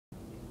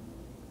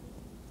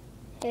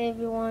Hey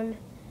everyone,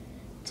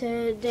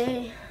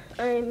 today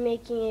I'm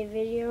making a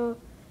video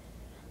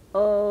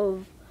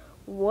of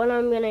what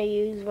I'm gonna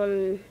use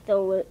when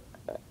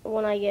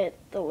I get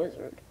the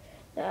lizard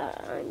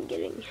that I'm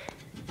getting,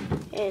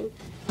 and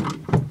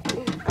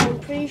I'm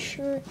pretty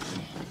sure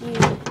you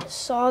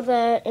saw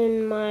that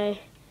in my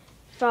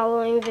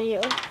following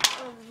video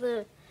of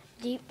the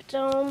deep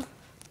dome.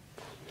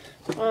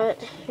 But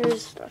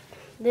here's stuff.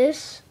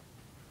 This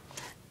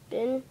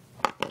bin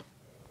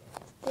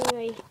thing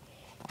right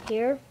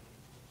here.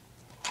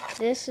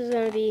 This is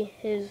going to be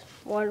his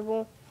water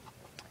bowl.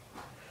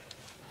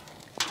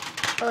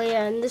 Oh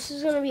yeah, and this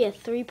is going to be a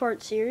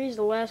 3-part series.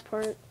 The last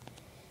part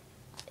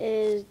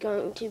is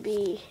going to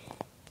be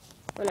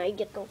when I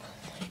get the,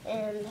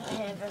 and I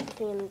have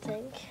everything in the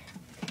tank.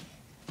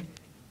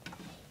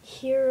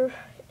 Here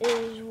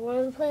is one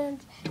of the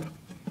plants.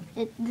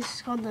 This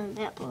is called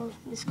the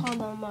This is called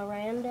the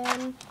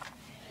Miranda.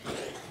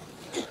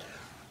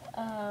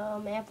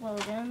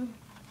 Applodem.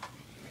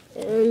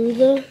 And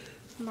the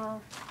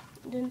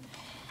then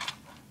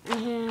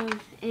we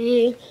have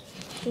a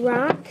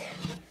rock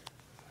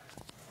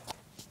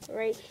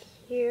right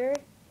here.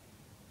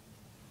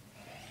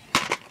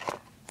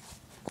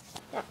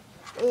 Yeah.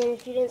 And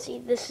if you didn't see,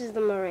 this is the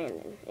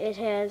Miranda. It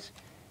has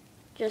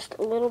just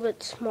a little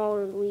bit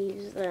smaller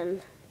leaves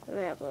than an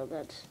apple.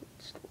 That's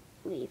its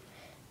leaf.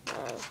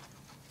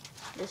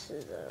 This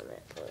is an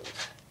apple.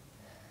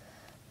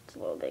 It's a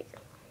little bigger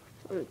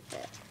and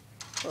fat,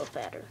 a little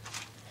fatter.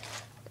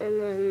 And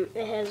then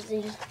it has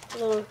these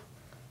little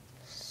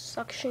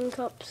suction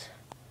cups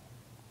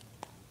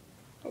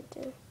right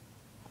there.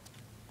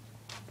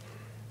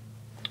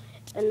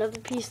 Another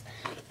piece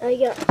I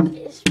got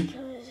this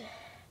because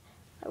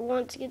I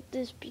wanted to get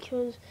this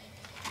because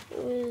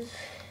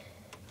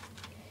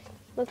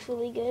looks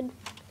really good.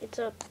 It's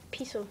a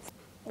piece of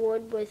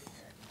wood with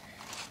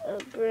a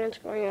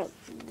branch going out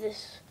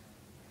this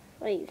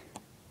way,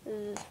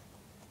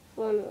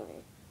 one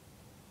way,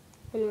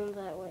 and one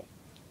that way.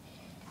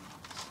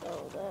 So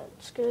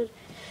that's good.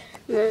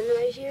 And then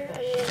right here I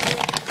have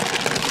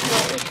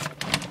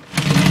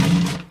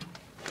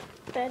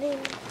bedding.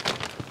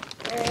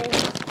 And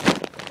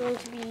going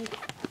to be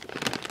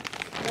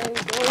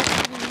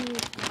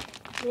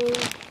using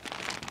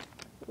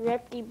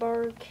Repti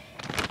bark,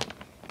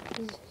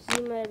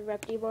 Z-Med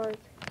Repti bark.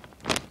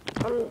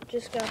 I'm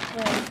just got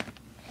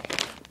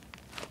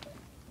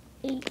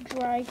 8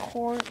 dry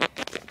cord,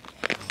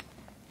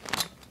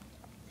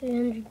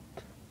 300.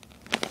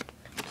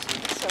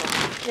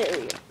 There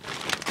we go.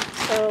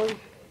 So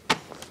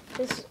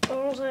this is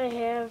all I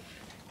have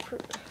for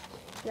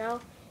now.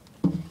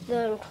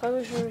 The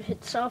enclosure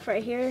itself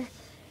right here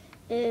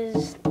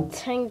is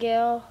 10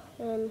 gal,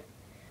 and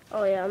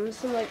oh yeah, I'm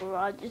missing like a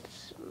rod.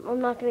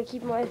 I'm not gonna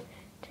keep my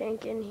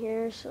tank in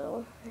here,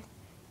 so I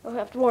don't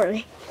have to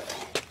worry.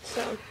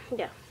 So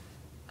yeah,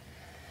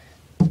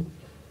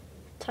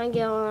 10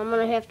 gal. I'm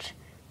gonna have to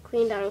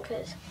clean down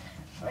because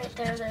right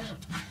there's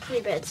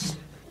pretty bad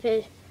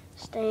fish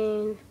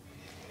stain.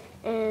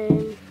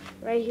 And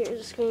right here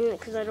is a screen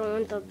because I don't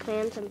want the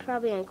plants. I'm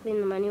probably going to clean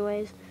them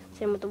anyways.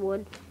 Same with the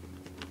wood.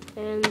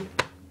 And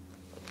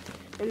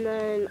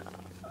then,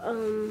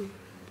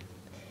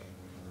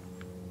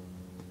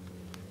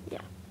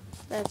 yeah,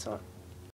 that's all.